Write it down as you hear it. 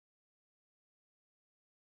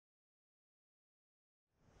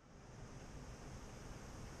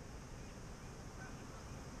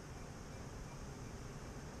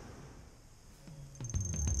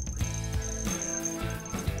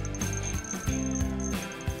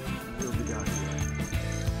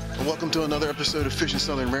Welcome to another episode of Fishing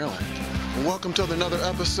Southern Maryland. Welcome to another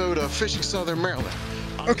episode of Fishing Southern Maryland.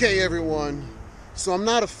 Okay, everyone. So I'm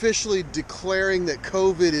not officially declaring that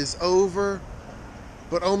COVID is over,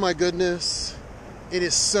 but oh my goodness, it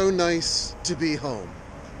is so nice to be home.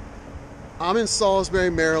 I'm in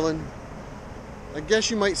Salisbury, Maryland. I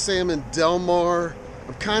guess you might say I'm in Del Mar.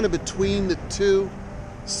 I'm kind of between the two.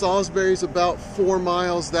 Salisbury's about 4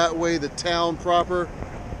 miles that way, the town proper.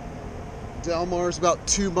 Del Mar's about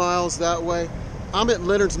 2 miles that way. I'm at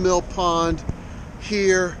Leonard's Mill Pond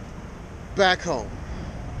here, back home.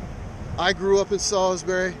 I grew up in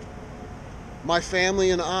Salisbury. My family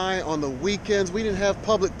and I, on the weekends, we didn't have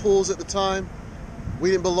public pools at the time. We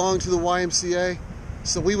didn't belong to the YMCA.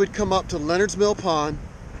 So we would come up to Leonard's Mill Pond.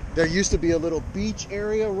 There used to be a little beach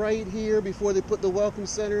area right here before they put the Welcome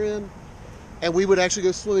Center in. And we would actually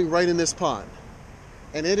go swimming right in this pond.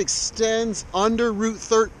 And it extends under Route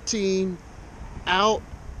 13 out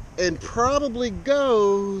and probably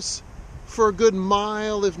goes for a good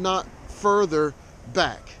mile, if not further,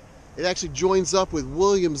 back. It actually joins up with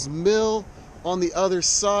Williams Mill on the other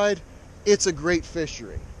side. It's a great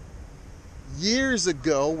fishery. Years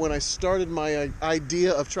ago, when I started my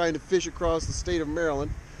idea of trying to fish across the state of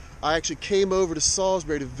Maryland, I actually came over to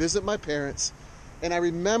Salisbury to visit my parents, and I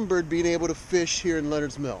remembered being able to fish here in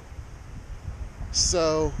Leonard's Mill.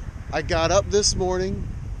 So I got up this morning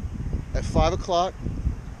at 5 o'clock,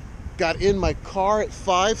 got in my car at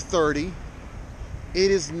 5:30.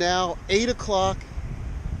 It is now 8 o'clock.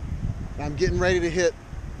 I'm getting ready to hit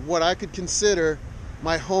what I could consider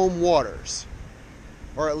my home waters,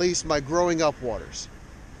 or at least my growing up waters.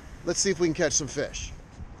 Let's see if we can catch some fish.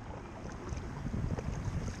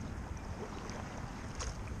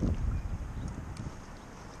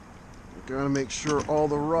 Gotta make sure all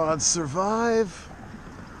the rods survive.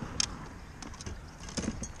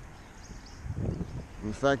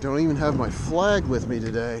 In fact, I don't even have my flag with me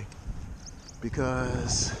today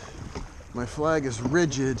because my flag is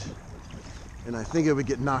rigid and I think it would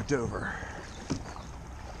get knocked over.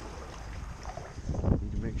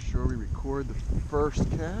 Need to make sure we record the first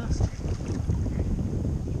cast.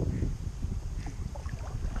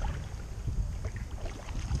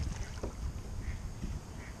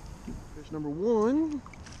 Fish number one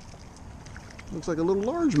looks like a little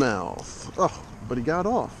largemouth. Oh, but he got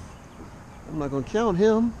off. I'm not going to count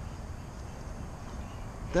him.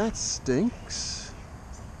 That stinks.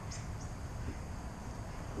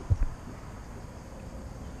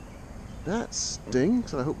 That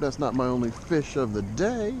stinks. I hope that's not my only fish of the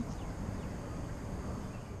day.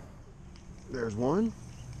 There's one.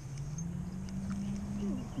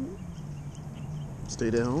 Stay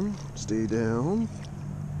down. Stay down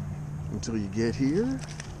until you get here.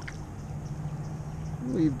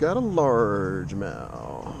 We've got a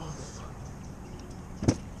largemouth.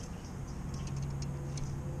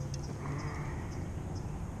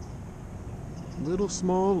 Little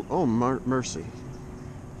small, oh mercy.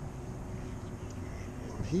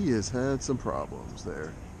 He has had some problems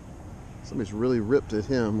there. Somebody's really ripped at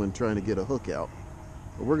him when trying to get a hook out.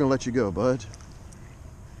 But we're gonna let you go, bud.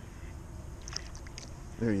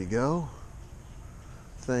 There you go.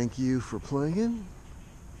 Thank you for playing.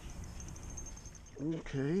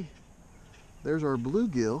 Okay. There's our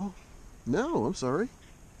bluegill. No, I'm sorry.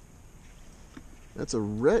 That's a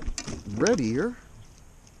red ear.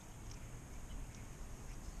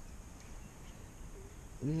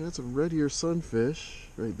 Yeah, that's a red ear sunfish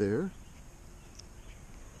right there.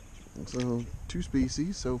 So 2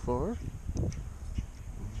 species so far.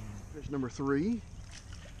 Fish number 3.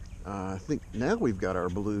 I think now we've got our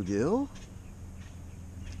bluegill.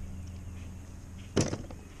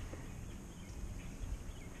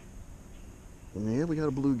 Yeah, we got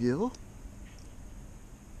a bluegill.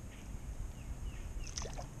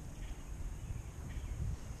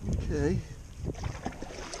 Okay.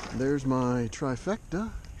 There's my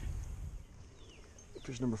trifecta.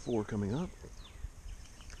 Fish number 4 coming up.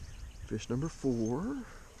 Fish number 4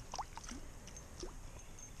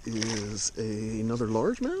 is another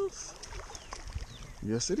largemouth.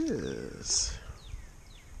 Yes, it is.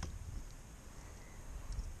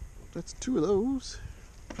 That's 2 of those.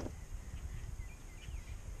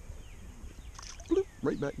 Bloop,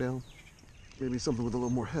 right back down. Maybe something with a little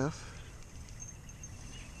more heft.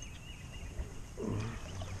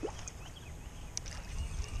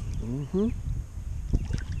 Oh,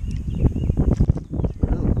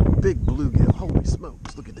 big bluegill. Holy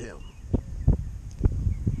smokes, look at him.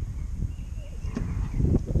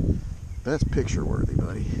 That's picture worthy,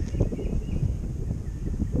 buddy.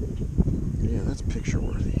 Yeah, that's picture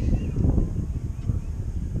worthy.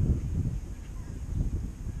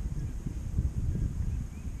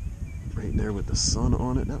 there with the sun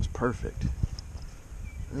on it. That was perfect.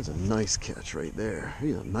 That's a nice catch right there.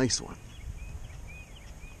 He's a nice one.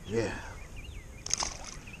 Yeah.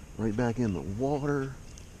 Right back in the water.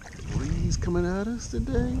 Breeze coming at us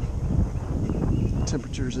today.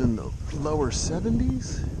 Temperatures in the lower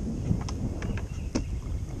 70s.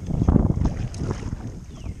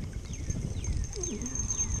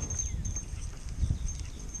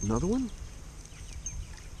 Another one.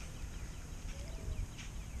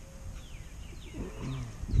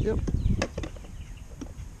 Yep.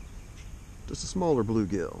 Just a smaller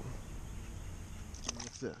bluegill.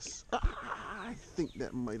 What's this? I think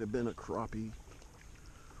that might have been a crappie.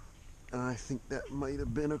 I think that might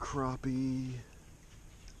have been a crappie.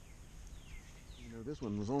 You know, this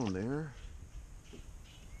one was on there.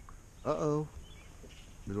 Uh-oh.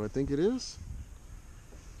 What do I think it is?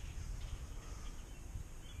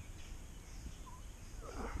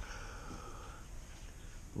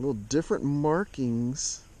 A little different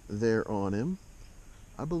markings there on him.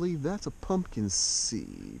 I believe that's a pumpkin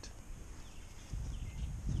seed.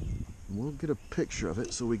 We'll get a picture of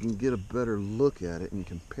it so we can get a better look at it in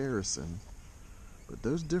comparison. But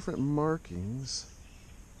those different markings,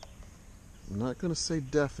 I'm not going to say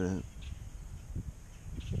definite,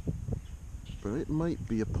 but it might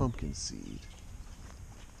be a pumpkin seed.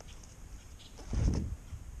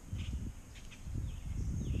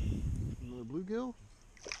 Another bluegill?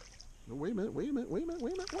 No, wait a minute,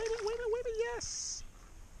 yes!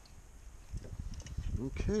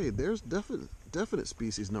 Okay, there's definite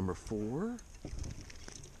species number 4.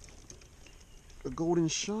 A golden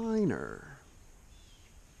shiner.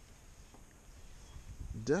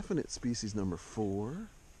 Definite species number 4.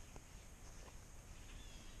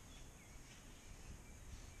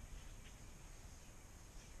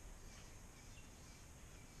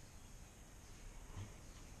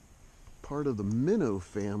 Part of the minnow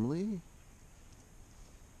family.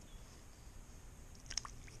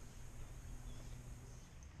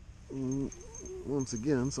 Once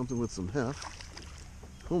again, something with some heft.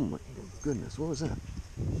 Oh my goodness, what was that?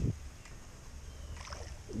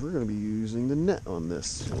 We're going to be using the net on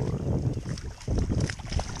this one.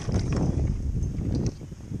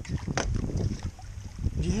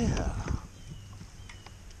 Yeah.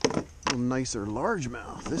 A little nicer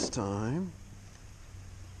largemouth this time.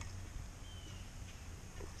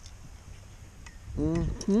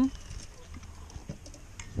 A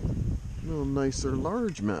little nicer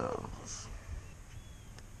largemouth.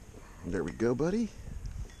 There we go, buddy.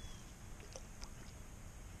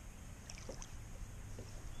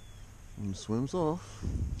 And swims off.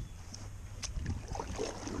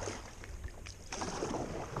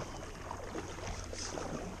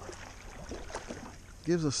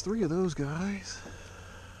 Gives us 3 of those guys.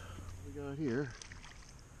 What we got here?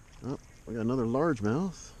 Oh, we got another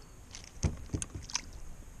largemouth.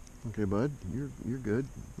 Okay, bud, you're good.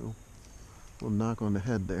 Little knock on the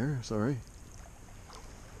head there. Sorry.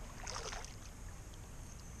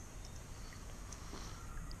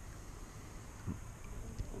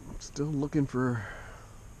 Still looking for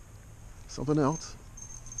something else.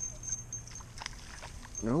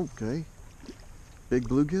 Okay. Big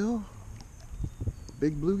bluegill?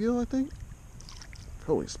 Big bluegill, I think?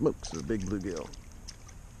 Holy smokes, it's a big bluegill.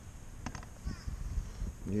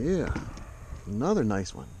 Yeah. Another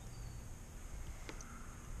nice one.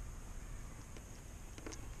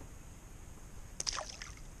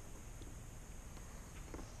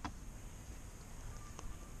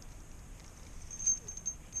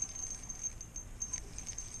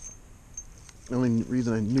 The only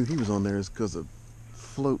reason I knew he was on there is because the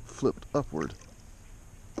float flipped upward.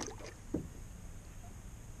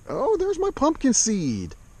 Oh, there's my pumpkin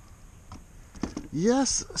seed.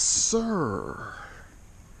 Yes, sir.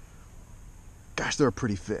 Gosh, they're a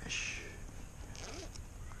pretty fish.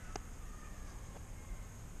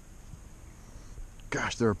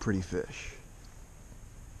 Gosh, they're a pretty fish.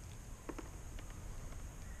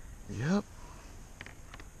 Yep.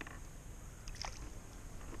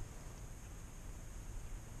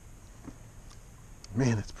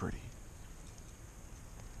 Man, it's pretty.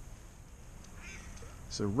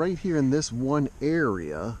 So right here in this one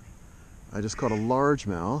area, I just caught a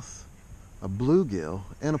largemouth, a bluegill,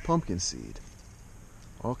 and a pumpkin seed.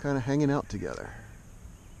 All kind of hanging out together.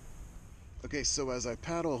 Okay, so as I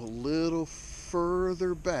paddle a little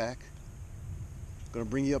further back, I'm going to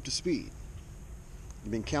bring you up to speed.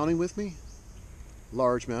 You've been counting with me?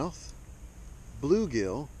 Largemouth,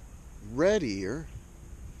 bluegill, red ear,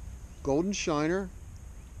 golden shiner,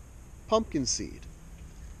 pumpkin seed.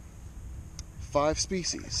 5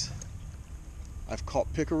 species. I've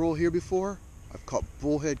caught pickerel here before. I've caught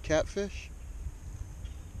bullhead catfish.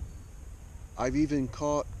 I've even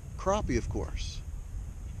caught crappie, of course.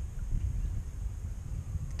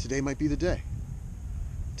 Today might be the day.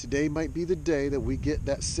 Today might be the day that we get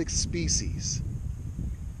that 6th species.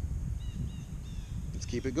 Let's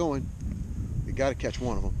keep it going. We got to catch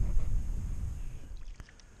one of them.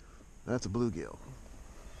 That's a bluegill.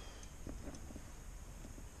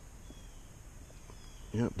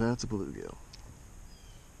 Yep, that's a bluegill.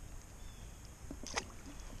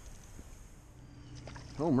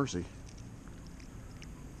 Oh, mercy.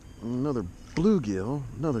 Another bluegill,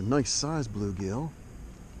 another nice size bluegill.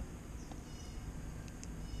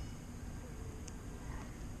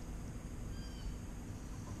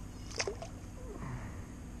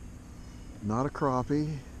 Not a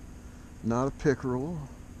crappie, not a pickerel,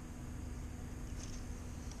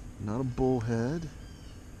 not a bullhead.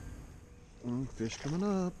 Fish coming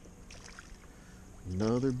up.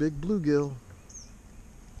 Another big bluegill.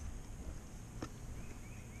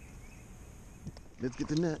 Let's get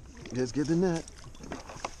the net. Let's get the net.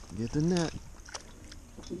 Get the net.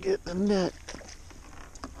 Get the net.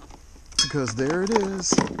 Because there it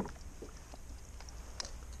is.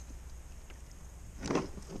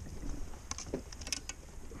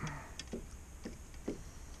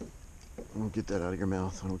 Don't get that out of your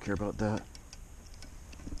mouth. I don't care about that.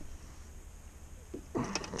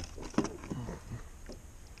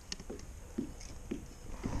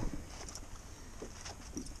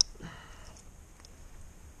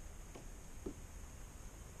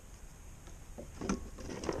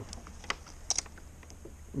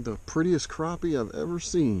 The prettiest crappie I've ever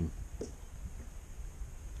seen.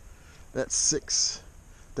 That's six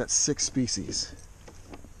species.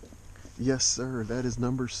 Yes, sir, that is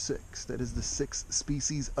number 6. That is the 6th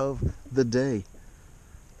species of the day.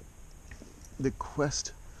 The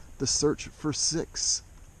quest, the search for 6.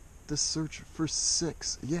 The search for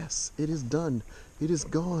 6. Yes, it is done. It is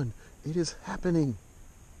gone. It is happening.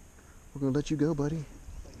 We're gonna let you go, buddy.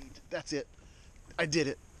 That's it. I did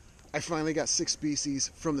it. I finally got 6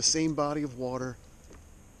 species from the same body of water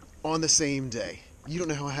on the same day. You don't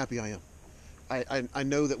know how happy I am. I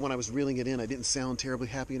know that when I was reeling it in, I didn't sound terribly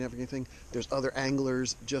happy and everything. There's other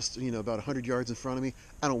anglers just, about 100 yards in front of me.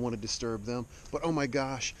 I don't want to disturb them. But oh my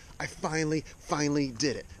gosh, I finally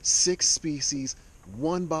did it. 6 species,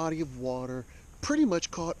 1 body of water, pretty much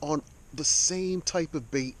caught on the same type of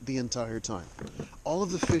bait the entire time. All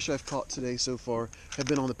of the fish I've caught today so far have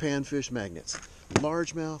been on the Panfish Magnets.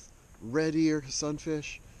 Largemouth, red ear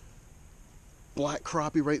sunfish, black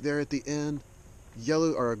crappie right there at the end,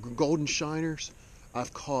 yellow or golden shiners.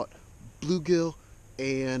 I've caught bluegill,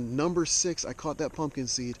 and number 6 I caught that pumpkin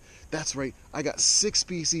seed. That's right, I got 6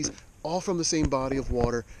 species all from the same body of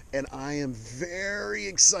water, and I am very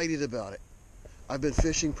excited about it. I've been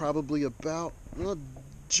fishing probably about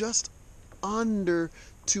just under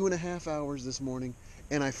 2.5 hours this morning,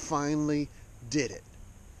 and I finally did it.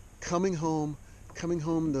 Coming home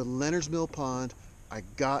to Leonard's Mill Pond, I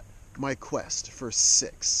got my quest for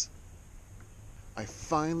 6. I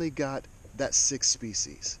finally got that 6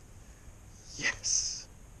 species. Yes.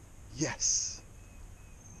 Yes.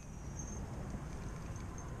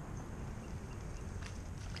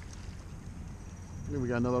 Then we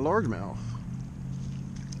got another largemouth.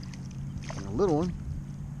 And a little one.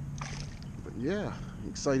 But yeah,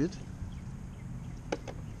 excited.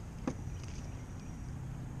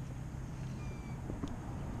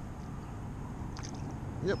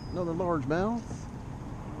 Yep, another largemouth.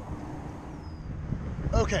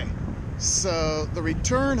 Okay, so the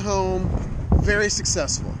return home, very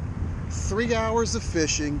successful. 3 hours of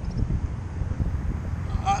fishing.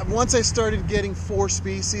 Once I started getting 4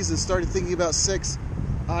 species and started thinking about 6,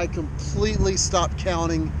 I completely stopped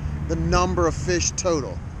counting the number of fish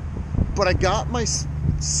total. But I got my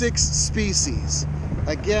 6 species.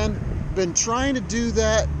 Again, been trying to do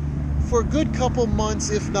that for a good couple months,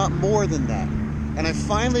 if not more than that. And I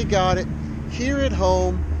finally got it here at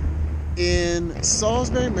home in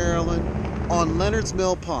Salisbury, Maryland on Leonard's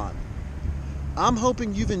Mill Pond. I'm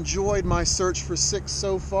hoping you've enjoyed my search for 6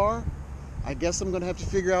 so far. I guess I'm going to have to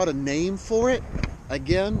figure out a name for it.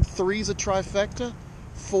 Again, 3's a trifecta,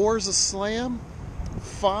 4's a slam,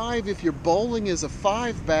 5 if you're bowling is a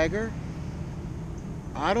 5-bagger.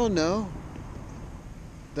 I don't know.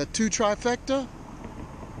 The 2 trifecta?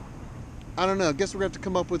 I don't know. I guess we're going to have to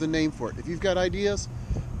come up with a name for it. If you've got ideas,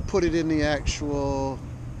 put it in the actual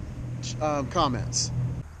comments.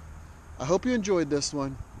 I hope you enjoyed this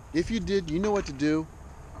one. If you did, you know what to do.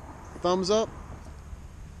 Thumbs up.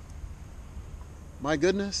 My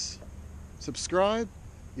goodness. Subscribe.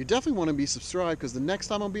 You definitely want to be subscribed, because the next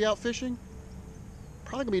time I'll be out fishing,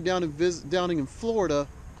 probably going to be down in Florida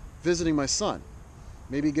visiting my son.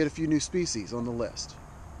 maybe get a few new species on the list.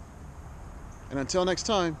 And until next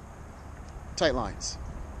time, tight lines.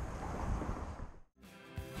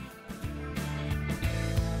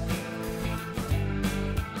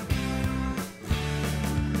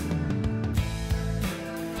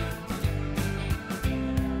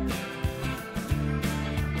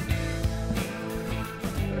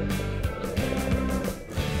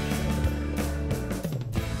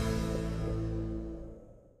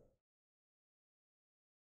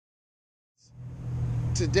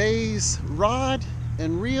 Today's rod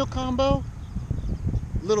and reel combo,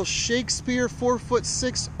 little Shakespeare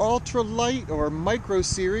 4'6" ultra light or micro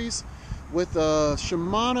series with a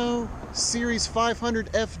Shimano Series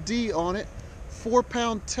 500 FD on it,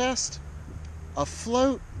 4-pound test, a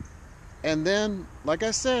float, and then, like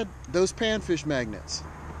I said, those Panfish Magnets.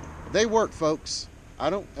 They work, folks.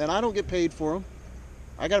 I don't get paid for them.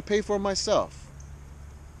 I got to pay for them myself,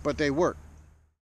 but they work.